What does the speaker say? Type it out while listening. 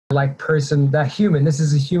like person, that human. This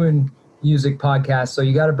is a human music podcast, so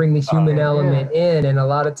you got to bring the human element in, and a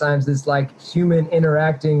lot of times this like human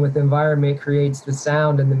interacting with environment creates the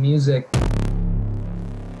sound and the music.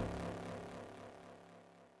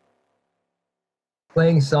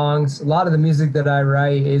 Playing songs, a lot of the music that I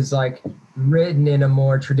write is like written in a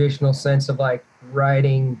more traditional sense of like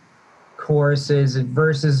writing choruses and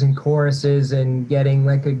verses and choruses and getting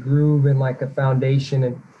like a groove and like a foundation.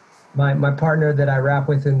 And my partner that I rap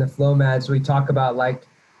with in the FLOWMADS, we talk about like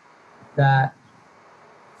that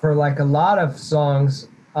for like a lot of songs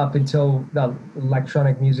up until the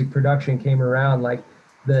electronic music production came around, like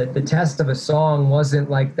the test of a song wasn't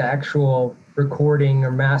like the actual recording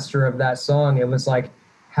or master of that song. It was like,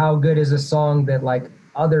 how good is a song that like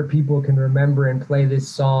other people can remember and play this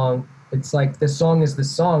song. It's like the song is the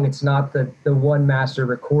song. It's not the one master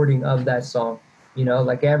recording of that song. You know,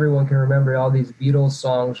 like everyone can remember all these Beatles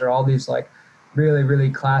songs or all these like really,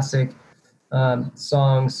 really classic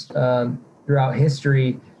songs throughout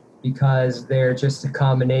history, because they're just a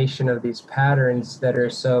combination of these patterns that are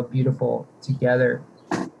so beautiful together.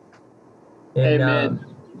 And,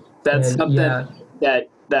 that's something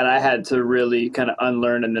that I had to really kind of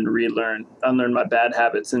unlearn and then unlearn my bad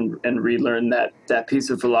habits and relearn that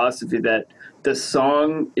piece of philosophy that the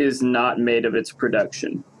song is not made of its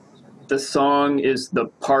production. The song is the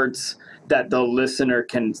parts that the listener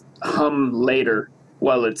can hum later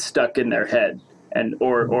while it's stuck in their head, and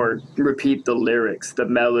or repeat the lyrics, the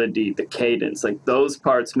melody, the cadence. Like those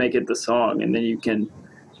parts make it the song, and then you can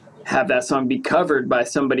have that song be covered by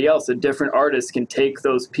somebody else. A different artist can take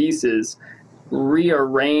those pieces,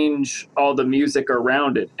 rearrange all the music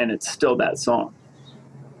around it, and it's still that song.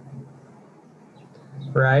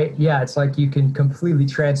 Right? Yeah, it's like you can completely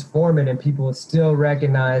transform it and people will still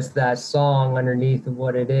recognize that song underneath of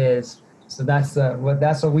what it is. So that's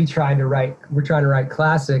what we try to write. We're trying to write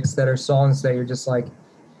classics that are songs that you're just like,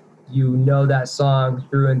 you know that song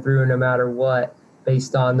through and through no matter what,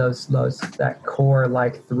 based on that core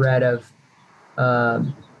like thread of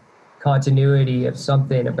continuity of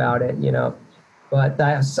something about it, you know. But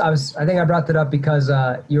I think I brought that up because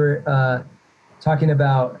you were talking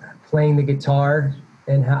about playing the guitar,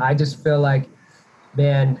 and how I just feel like,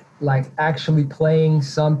 man, like actually playing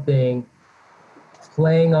something,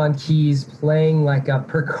 playing on keys, playing like a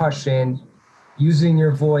percussion, using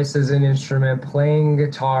your voice as an instrument, playing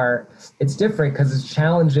guitar, it's different because it's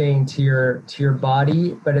challenging to your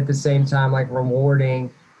body, but at the same time like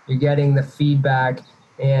rewarding. You're getting the feedback,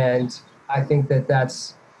 and I think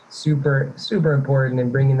that's super, super important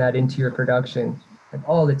in bringing that into your production. Like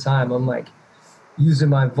all the time, I'm like using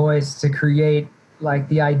my voice to create like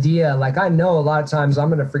the idea. Like I know a lot of times I'm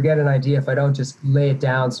going to forget an idea if I don't just lay it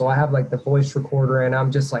down. So I have like the voice recorder and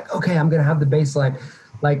I'm just like, okay, I'm going to have the bass line.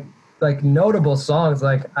 Like notable songs.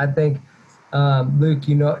 Like I think, Luke,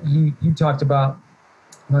 you know, you talked about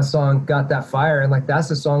my song "Got That Fire," and like that's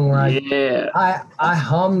a song where I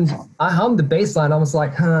hummed the bass line. I was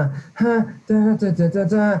like, da da da da da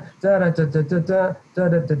da da da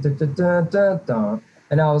da da da da.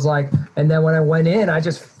 And I was like, and then when I went in, I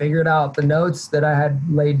just figured out the notes that I had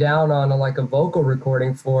laid down on like a vocal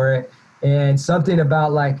recording for it, and something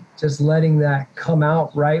about like just letting that come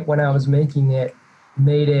out right when I was making it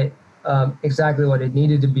made it exactly what it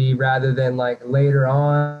needed to be, rather than like later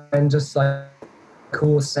on and just like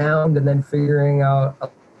cool sound and then figuring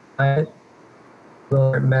out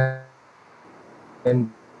and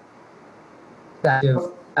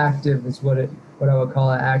active is what I would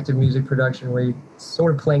call it, active music production, where you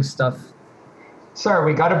sort of playing stuff. Sorry,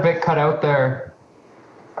 we got a bit cut out there.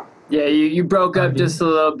 Yeah, you broke up just a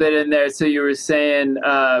little bit in there. So you were saying,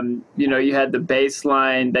 you know, you had the bass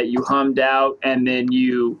line that you hummed out, and then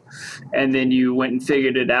you went and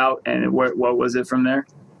figured it out. And what was it from there?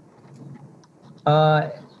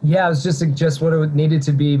 Yeah, it was just what it needed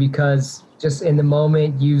to be, because just in the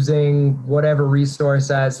moment using whatever resource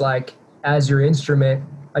as your instrument,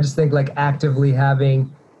 I just think like actively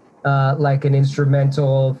having like an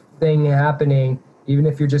instrumental thing happening, even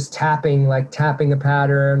if you're just tapping a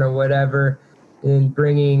pattern or whatever, and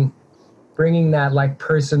bringing that like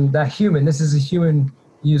person, that human. This is a human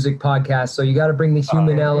music podcast, so you got to bring the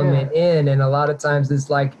human element in, and a lot of times this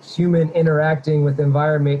like human interacting with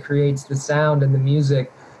environment creates the sound and the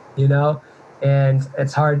music, you know. And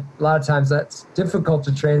it's hard, a lot of times that's difficult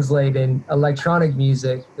to translate in electronic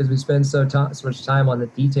music because we spend so much time on the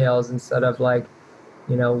details instead of like,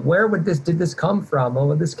 you know, did this come from?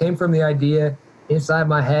 Oh, this came from the idea inside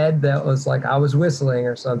my head that was like I was whistling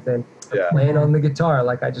or something, or playing on the guitar.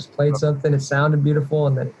 Like I just played something, it sounded beautiful,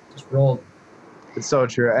 and then it just rolled. It's so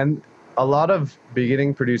true. And a lot of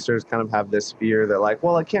beginning producers kind of have this fear that like,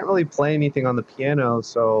 well, I can't really play anything on the piano,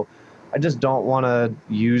 so I just don't want to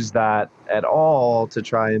use that at all to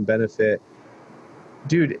try and benefit.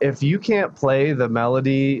 Dude, if you can't play the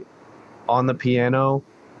melody on the piano,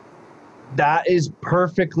 that is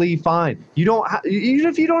perfectly fine. You don't even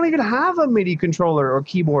if you don't even have a MIDI controller or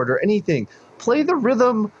keyboard or anything, play the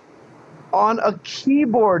rhythm on a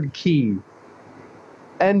keyboard key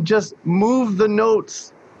and just move the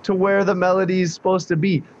notes to where the melody is supposed to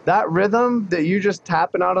be. That rhythm that you're just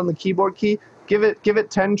tapping out on the keyboard key, give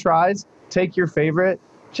it 10 tries, take your favorite.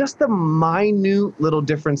 Just the minute little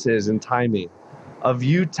differences in timing of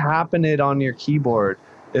you tapping it on your keyboard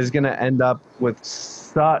is going to end up with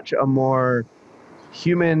such a more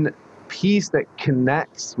human piece that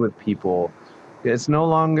connects with people. It's no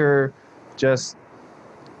longer just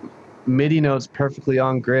MIDI notes perfectly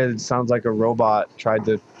on grid. It sounds like a robot tried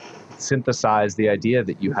to synthesize the idea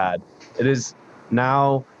that you had. It is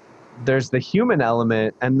now there's the human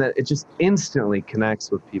element, and that it just instantly connects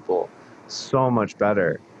with people so much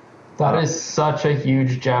better. That is such a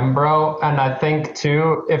huge gem, bro. And I think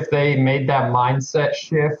too, if they made that mindset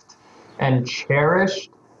shift and cherished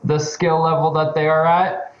the skill level that they are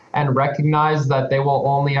at and recognize that they will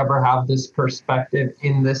only ever have this perspective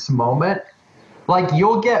in this moment, like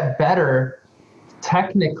you'll get better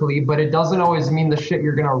technically, but it doesn't always mean the shit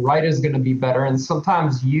you're going to write is going to be better. And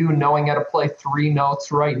sometimes you knowing how to play 3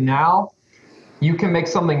 notes right now, you can make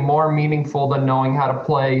something more meaningful than knowing how to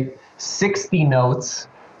play 60 notes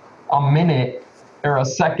a minute or a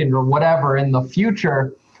second or whatever in the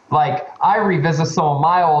future. Like I revisit some of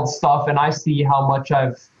my old stuff and I see how much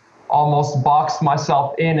I've almost boxed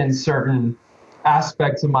myself in certain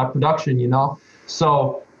aspects of my production, you know?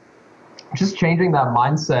 So just changing that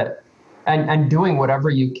mindset and doing whatever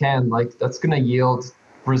you can, like that's going to yield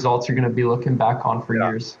results you're going to be looking back on for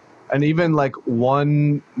years. And even like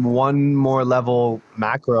one more level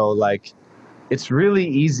macro, like it's really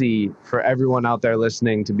easy for everyone out there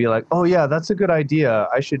listening to be like, oh yeah, that's a good idea,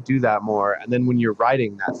 I should do that more. And then when you're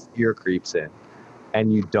writing, that fear creeps in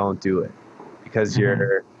and you don't do it because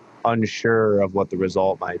you're unsure of what the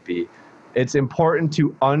result might be. It's important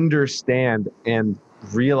to understand and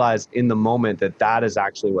realize in the moment that that is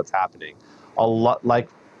actually what's happening. A lot, like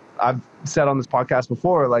I've said on this podcast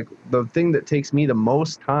before, like the thing that takes me the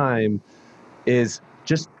most time is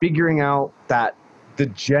just figuring out that the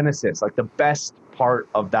genesis, like the best part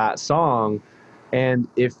of that song. And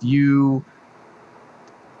if you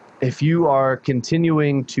are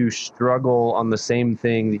continuing to struggle on the same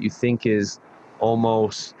thing that you think is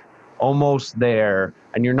almost there,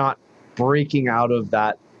 and you're not breaking out of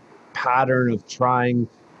that pattern of trying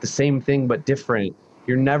the same thing but different,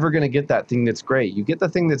 you're never going to get that thing that's great. You get the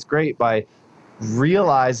thing that's great by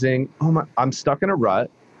realizing, oh my, I'm stuck in a rut.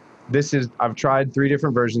 I've tried 3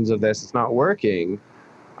 different versions of this. It's not working.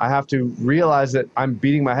 I have to realize that I'm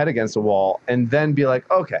beating my head against a wall and then be like,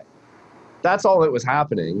 okay, that's all that was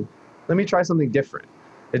happening. Let me try something different.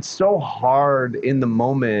 It's so hard in the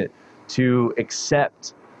moment to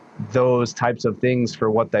accept those types of things for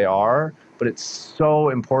what they are, but it's so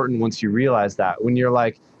important once you realize that. When you're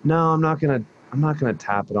like, no, I'm not gonna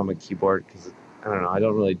tap it on my keyboard because I don't know,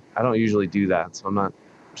 I don't usually do that, so I'm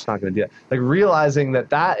just not gonna do that. Like realizing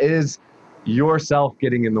that is yourself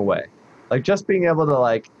getting in the way. Like just being able to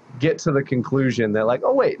like get to the conclusion that like,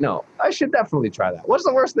 oh wait, no, I should definitely try that. What's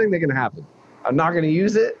the worst thing that can happen? I'm not gonna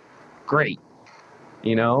use it? Great.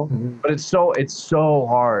 You know? But it's so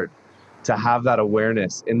hard to have that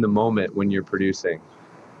awareness in the moment when you're producing.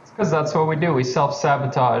 It's because that's what we do. We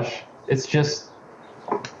self-sabotage. It's just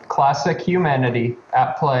classic humanity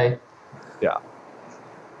at play. Yeah.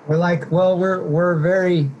 We're like, well, we're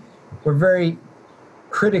very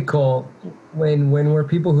critical when we're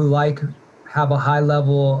people who have a high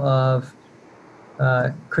level of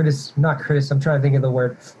I'm trying to think of the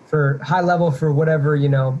word for high level for whatever, you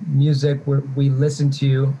know, music we listen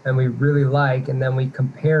to and we really like, and then we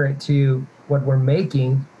compare it to what we're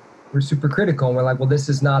making. We're super critical and we're like, well, this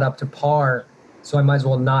is not up to par, so I might as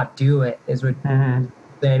well not do it, is what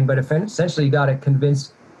then. But essentially you got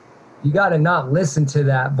to not listen to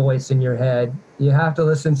that voice in your head. You have to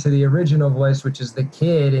listen to the original voice, which is the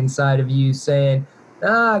kid inside of you saying,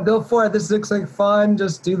 go for it. This looks like fun.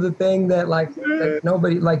 Just do the thing that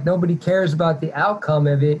nobody cares about the outcome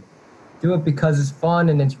of it. Do it because it's fun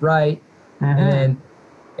and it's right. And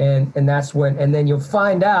that's when, and then you'll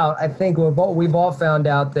find out, I think we've all found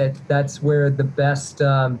out that that's where the best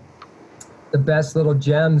little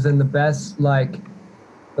gems and the best, like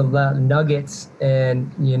the nuggets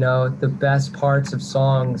and, you know, the best parts of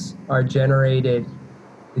songs are generated.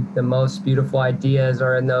 the most beautiful ideas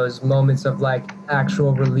are in those moments of like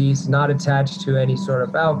actual release, not attached to any sort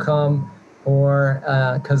of outcome, or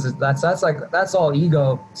because that's all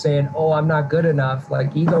ego saying, oh, I'm not good enough.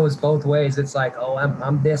 Like ego is both ways. It's like, oh,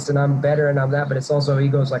 I'm this and I'm better and I'm that, but it's also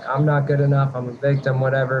ego's like, I'm not good enough, I'm a victim,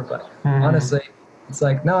 whatever. But honestly, it's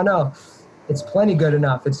like, no, it's plenty good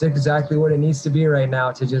enough. It's exactly what it needs to be right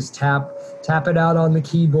now, to just tap it out on the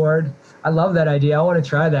keyboard. I love that idea. I want to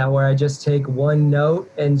try that, where I just take one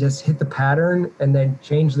note and just hit the pattern and then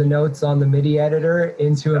change the notes on the MIDI editor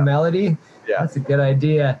into a melody. Yeah. That's a good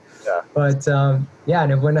idea. Yeah. But yeah,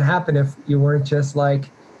 and it wouldn't happen if you weren't just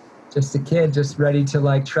a kid, just ready to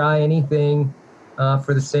like try anything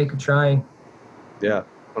for the sake of trying. Yeah,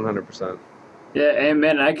 100%. Yeah,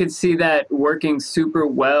 amen. I could see that working super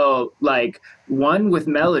well, like one with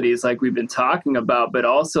melodies like we've been talking about, but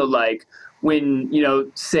also like when,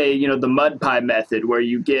 say, the mud pie method, where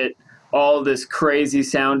you get all this crazy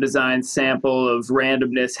sound design sample of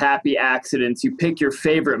randomness, happy accidents, you pick your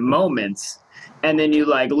favorite moments, and then you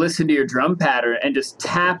like listen to your drum pattern and just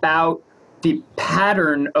tap out the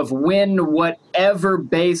pattern of when whatever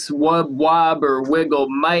bass wub wob or wiggle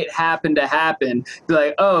might happen to happen. Be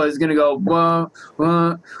like, oh, it's gonna go wah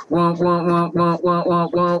wah wah wah wah wah wah wah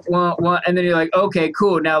wah wah wah, and then you're like, okay,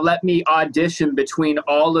 cool. Now let me audition between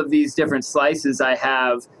all of these different slices I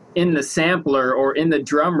have in the sampler or in the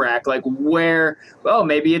drum rack, like where, oh,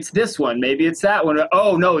 maybe it's this one, maybe it's that one.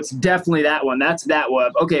 Oh no, it's definitely that one. That's that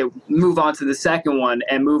one. Okay, move on to the second one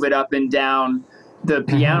and move it up and down the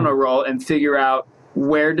piano roll and figure out,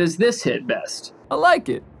 where does this hit best? I like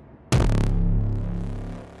it.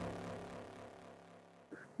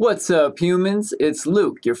 What's up, humans? It's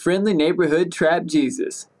Luke, your friendly neighborhood trap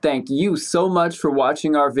Jesus. Thank you so much for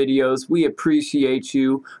watching our videos. We appreciate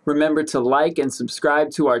you. Remember to like and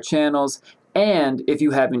subscribe to our channels. And if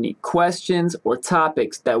you have any questions or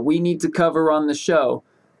topics that we need to cover on the show,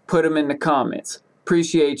 put them in the comments.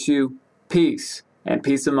 Appreciate you. Peace, and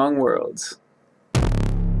peace among worlds.